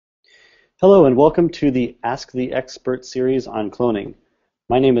Hello and welcome to the Ask the Expert series on cloning.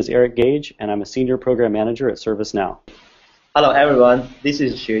 My name is Eric Gage and I'm a Senior Program Manager at ServiceNow. Hello everyone, this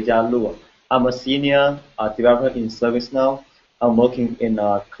is Xuejia Lu. I'm a senior developer in ServiceNow. I'm working in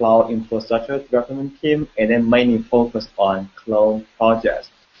a cloud infrastructure development team and then mainly focused on clone projects.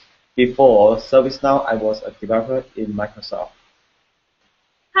 Before ServiceNow, I was a developer in Microsoft.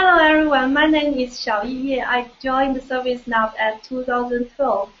 Hello everyone, my name is Xiaoyi Ye. I joined ServiceNow at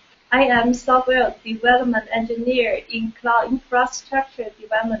 2012. I am software development engineer in cloud infrastructure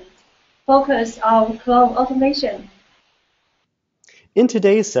development, focused on cloud automation. In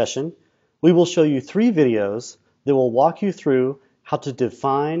today's session, we will show you 3 videos that will walk you through how to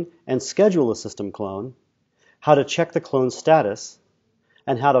define and schedule a system clone, how to check the clone status,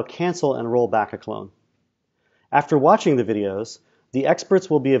 and how to cancel and roll back a clone. After watching the videos, the experts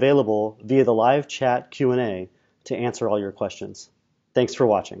will be available via the live chat Q&A to answer all your questions. Thanks for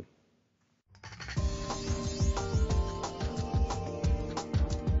watching.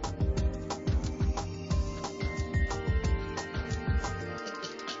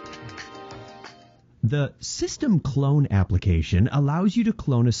 The System Clone application allows you to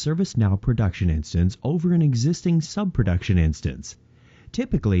clone a ServiceNow production instance over an existing sub-production instance.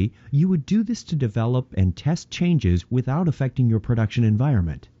 Typically, you would do this to develop and test changes without affecting your production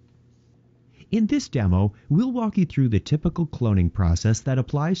environment. In this demo, we'll walk you through the typical cloning process that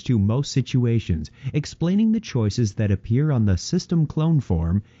applies to most situations, explaining the choices that appear on the System Clone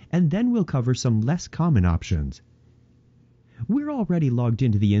form, and then we'll cover some less common options. We're already logged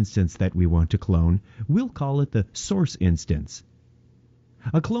into the instance that we want to clone. We'll call it the source instance.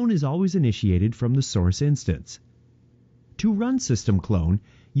 A clone is always initiated from the source instance. To run System Clone,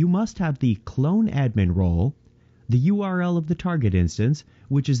 you must have the clone admin role, the URL of the target instance,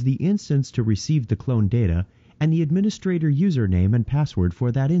 which is the instance to receive the clone data, and the administrator username and password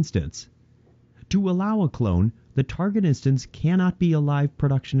for that instance. To allow a clone, the target instance cannot be a live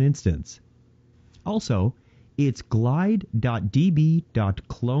production instance. Also, its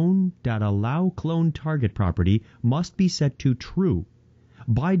glide.db.clone.allowClone target property must be set to true.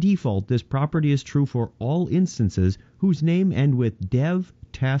 By default, this property is true for all instances whose name end with dev,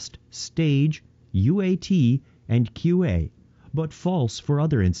 test, stage, UAT, and QA, but false for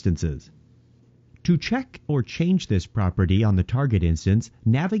other instances. To check or change this property on the target instance,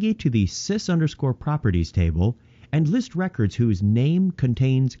 navigate to the sys_properties table and list records whose name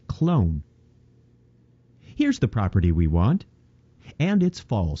contains clone. Here's the property we want, and it's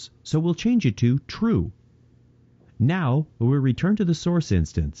false, so we'll change it to true. Now we'll return to the source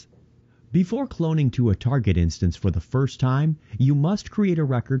instance. Before cloning to a target instance for the first time, you must create a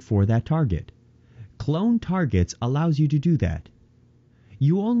record for that target. Clone targets allows you to do that.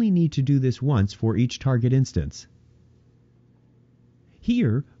 You only need to do this once for each target instance.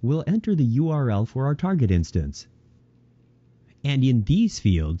 Here, we'll enter the URL for our target instance. And in these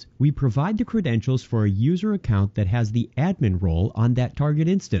fields, we provide the credentials for a user account that has the admin role on that target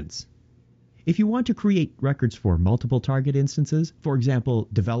instance. If you want to create records for multiple target instances, for example,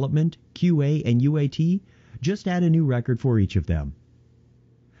 development, QA, and UAT, just add a new record for each of them.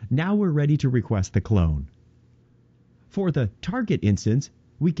 Now we're ready to request the clone. For the target instance,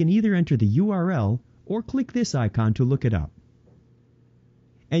 we can either enter the URL or click this icon to look it up.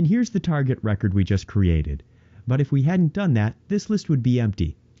 And here's the target record we just created. But if we hadn't done that, this list would be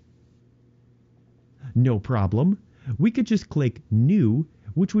empty. No problem. We could just click New,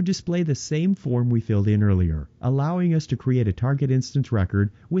 which would display the same form we filled in earlier, allowing us to create a target instance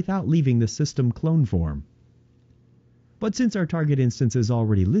record without leaving the System Clone form. But since our target instance is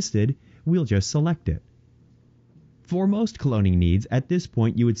already listed, we'll just select it. For most cloning needs, at this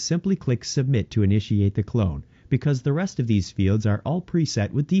point you would simply click Submit to initiate the clone, because the rest of these fields are all preset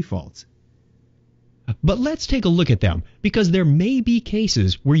with defaults. But let's take a look at them, because there may be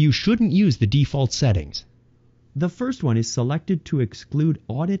cases where you shouldn't use the default settings. The first one is selected to exclude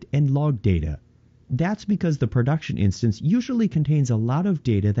audit and log data. That's because the production instance usually contains a lot of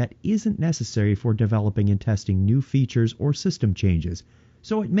data that isn't necessary for developing and testing new features or system changes,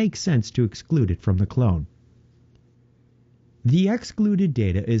 so it makes sense to exclude it from the clone. The excluded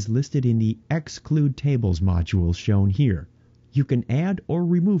data is listed in the Exclude Tables module shown here. You can add or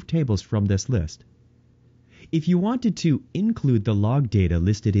remove tables from this list. If you wanted to include the log data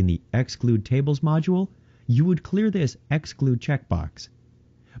listed in the Exclude Tables module, you would clear this Exclude checkbox.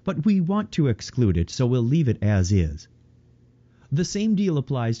 But we want to exclude it, so we'll leave it as is. The same deal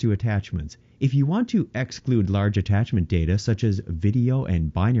applies to attachments. If you want to exclude large attachment data, such as video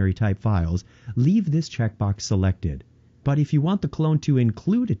and binary type files, leave this checkbox selected. But if you want the clone to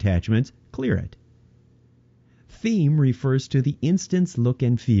include attachments, clear it. Theme refers to the instance look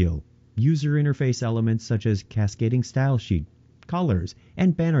and feel. user interface elements such as cascading style sheet, colors,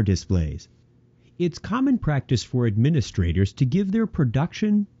 and banner displays. It's common practice for administrators to give their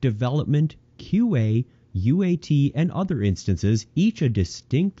production, development, QA, UAT, and other instances each a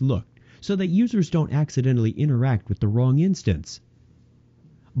distinct look so that users don't accidentally interact with the wrong instance.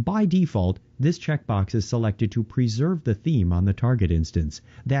 By default, this checkbox is selected to preserve the theme on the target instance,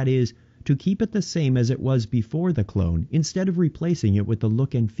 that is, to keep it the same as it was before the clone instead of replacing it with the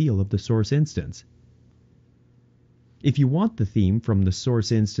look and feel of the source instance. If you want the theme from the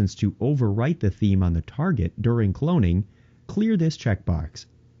source instance to overwrite the theme on the target during cloning, clear this checkbox.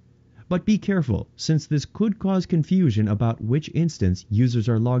 But be careful, since this could cause confusion about which instance users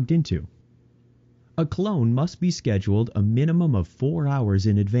are logged into. A clone must be scheduled a minimum of 4 hours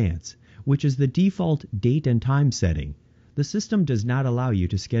in advance, which is the default date and time setting. The system does not allow you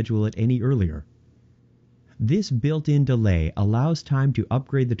to schedule it any earlier. This built-in delay allows time to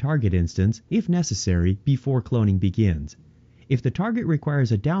upgrade the target instance, if necessary, before cloning begins. If the target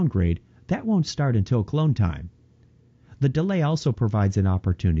requires a downgrade, that won't start until clone time. The delay also provides an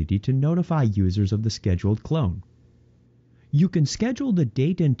opportunity to notify users of the scheduled clone. You can schedule the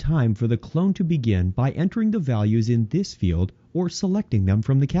date and time for the clone to begin by entering the values in this field or selecting them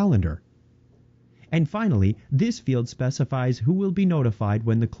from the calendar. And finally, this field specifies who will be notified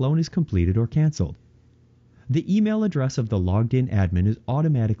when the clone is completed or canceled. The email address of the logged-in admin is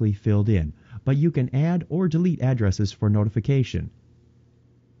automatically filled in, but you can add or delete addresses for notification.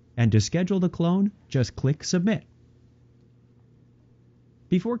 And to schedule the clone, just click Submit.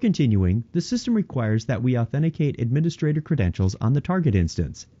 Before continuing, the system requires that we authenticate administrator credentials on the target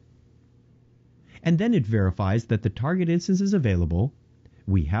instance. And then it verifies that the target instance is available,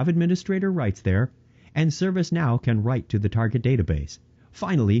 we have administrator rights there, and ServiceNow can write to the target database.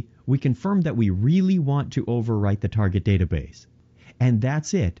 Finally, we confirm that we really want to overwrite the target database. And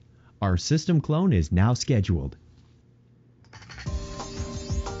that's it. Our system clone is now scheduled.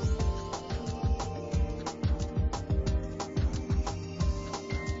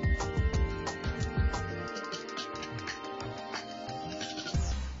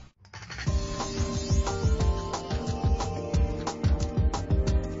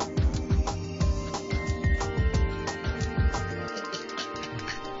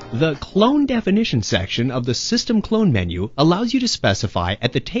 The Clone Definition section of the System Clone menu allows you to specify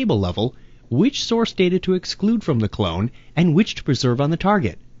at the table level which source data to exclude from the clone and which to preserve on the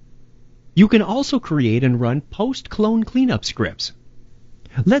target. You can also create and run post-clone cleanup scripts.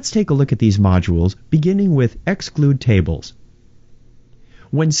 Let's take a look at these modules, beginning with Exclude Tables.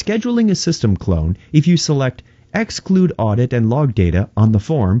 When scheduling a system clone, if you select Exclude Audit and Log Data on the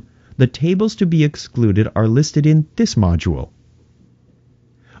form, the tables to be excluded are listed in this module.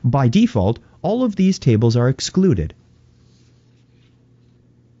 By default, all of these tables are excluded.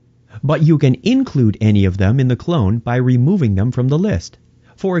 But you can include any of them in the clone by removing them from the list.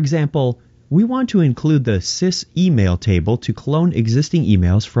 For example, we want to include the sys email table to clone existing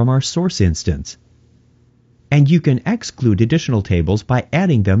emails from our source instance. And you can exclude additional tables by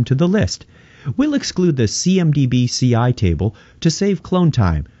adding them to the list. We'll exclude the CMDB CI table to save clone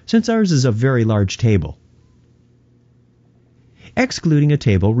time, since ours is a very large table. Excluding a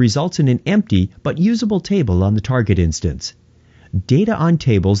table results in an empty but usable table on the target instance. Data on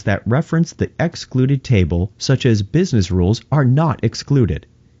tables that reference the excluded table, such as business rules, are not excluded.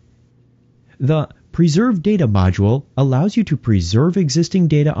 The Preserve Data module allows you to preserve existing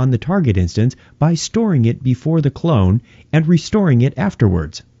data on the target instance by storing it before the clone and restoring it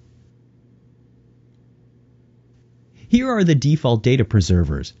afterwards. Here are the default data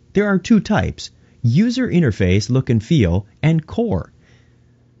preservers. There are two types: User Interface Look and Feel, and Core.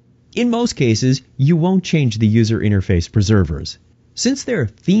 In most cases, you won't change the user interface preservers. Since their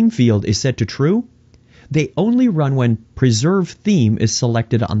theme field is set to true, they only run when Preserve Theme is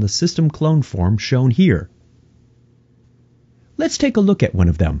selected on the system clone form shown here. Let's take a look at one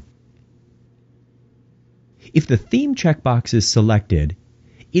of them. If the theme checkbox is selected,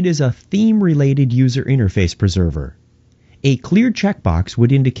 it is a theme-related user interface preserver. A clear checkbox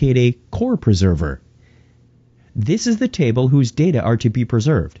would indicate a core preserver. This is the table whose data are to be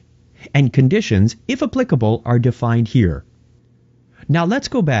preserved, and conditions, if applicable, are defined here. Now let's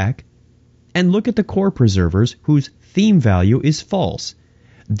go back and look at the core preservers whose theme value is false.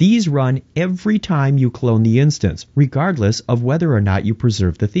 These run every time you clone the instance, regardless of whether or not you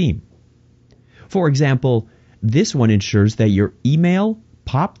preserve the theme. For example, this one ensures that your email,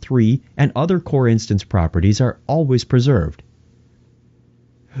 POP3, and other core instance properties are always preserved.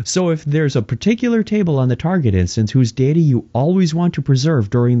 So if there's a particular table on the target instance whose data you always want to preserve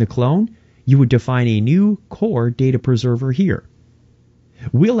during the clone, you would define a new core data preserver here.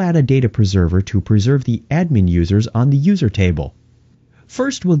 We'll add a data preserver to preserve the admin users on the user table.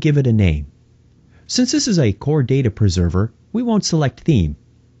 First, we'll give it a name. Since this is a core data preserver, we won't select theme.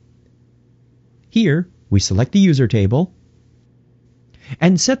 Here, we select the user table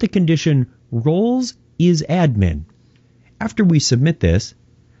and set the condition roles is admin. After we submit this,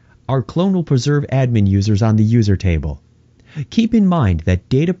 our clone will preserve admin users on the user table. Keep in mind that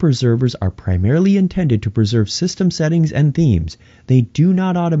data preservers are primarily intended to preserve system settings and themes. They do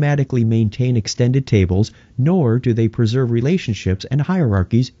not automatically maintain extended tables, nor do they preserve relationships and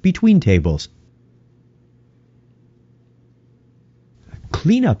hierarchies between tables.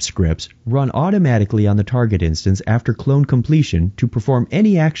 Cleanup scripts run automatically on the target instance after clone completion to perform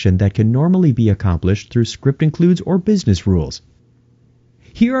any action that can normally be accomplished through script includes or business rules.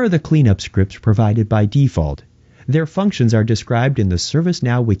 Here are the cleanup scripts provided by default. Their functions are described in the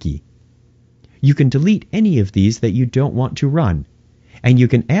ServiceNow wiki. You can delete any of these that you don't want to run, and you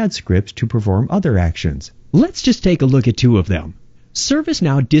can add scripts to perform other actions. Let's just take a look at two of them.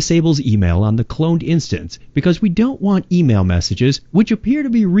 ServiceNow disables email on the cloned instance because we don't want email messages, which appear to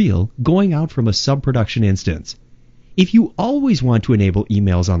be real, going out from a sub-production instance. If you always want to enable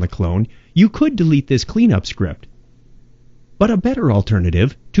emails on the clone, you could delete this cleanup script. But a better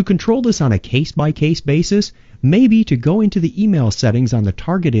alternative, to control this on a case-by-case basis, may be to go into the email settings on the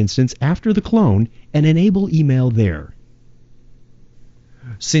target instance after the clone and enable email there.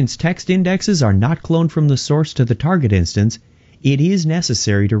 Since text indexes are not cloned from the source to the target instance, it is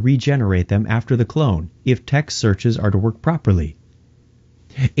necessary to regenerate them after the clone if text searches are to work properly.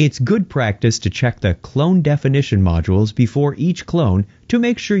 It's good practice to check the clone definition modules before each clone to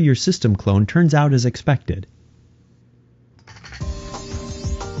make sure your system clone turns out as expected.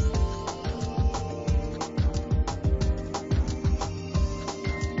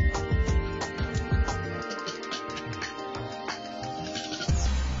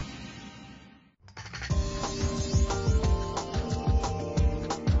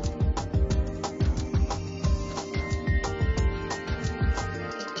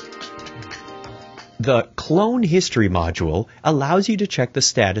 The Clone History module allows you to check the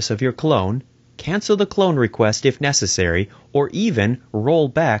status of your clone, cancel the clone request if necessary, or even roll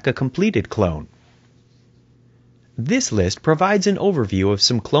back a completed clone. This list provides an overview of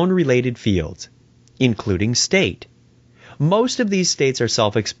some clone-related fields, including state. Most of these states are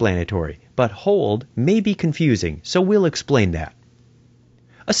self-explanatory, but hold may be confusing, so we'll explain that.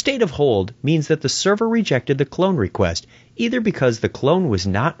 A state of hold means that the server rejected the clone request either because the clone was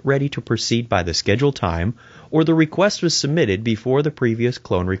not ready to proceed by the scheduled time or the request was submitted before the previous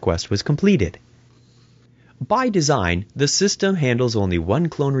clone request was completed. By design, the system handles only one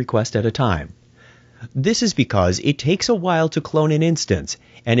clone request at a time. This is because it takes a while to clone an instance,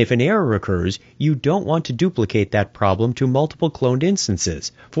 and if an error occurs, you don't want to duplicate that problem to multiple cloned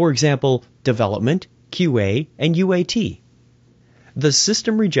instances, for example, development, QA, and UAT. The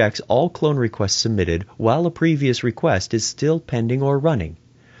system rejects all clone requests submitted while a previous request is still pending or running,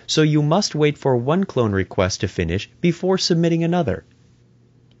 so you must wait for one clone request to finish before submitting another.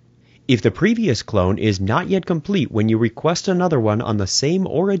 If the previous clone is not yet complete when you request another one on the same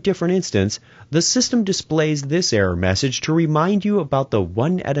or a different instance, the system displays this error message to remind you about the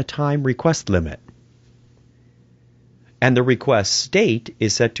one-at-a-time request limit. And the request state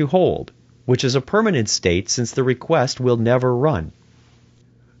is set to hold, which is a permanent state since the request will never run.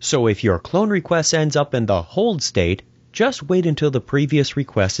 So if your clone request ends up in the hold state, just wait until the previous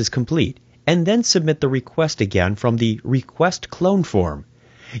request is complete, and then submit the request again from the request clone form.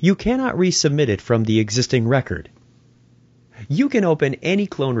 You cannot resubmit it from the existing record. You can open any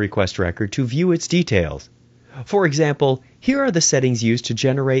clone request record to view its details. For example, here are the settings used to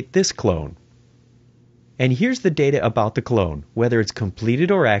generate this clone. And here's the data about the clone, whether it's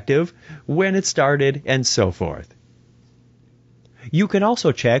completed or active, when it started, and so forth. You can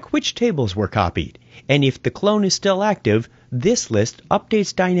also check which tables were copied, and if the clone is still active, this list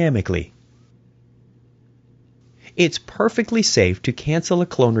updates dynamically. It's perfectly safe to cancel a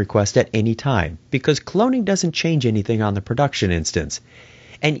clone request at any time because cloning doesn't change anything on the production instance.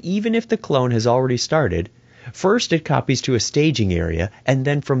 And even if the clone has already started, first it copies to a staging area and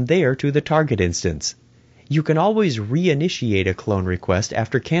then from there to the target instance. You can always reinitiate a clone request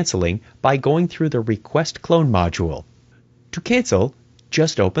after canceling by going through the Request Clone module. To cancel,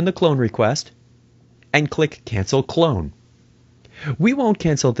 just open the clone request and click Cancel Clone. We won't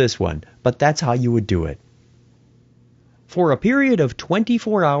cancel this one, but that's how you would do it. For a period of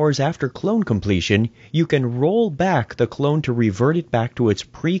 24 hours after clone completion, you can roll back the clone to revert it back to its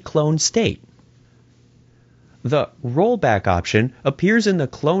pre-clone state. The rollback option appears in the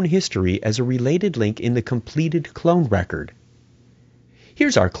clone history as a related link in the completed clone record.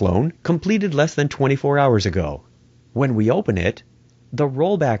 Here's our clone, completed less than 24 hours ago. When we open it, the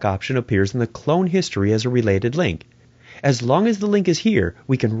rollback option appears in the clone history as a related link. As long as the link is here,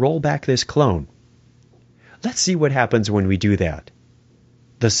 we can roll back this clone. Let's see what happens when we do that.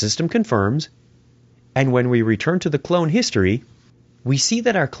 The system confirms, and when we return to the clone history, we see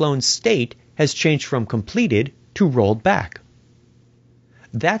that our clone state has changed from completed to rolled back.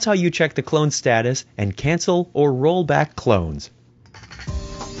 That's how you check the clone status and cancel or roll back clones.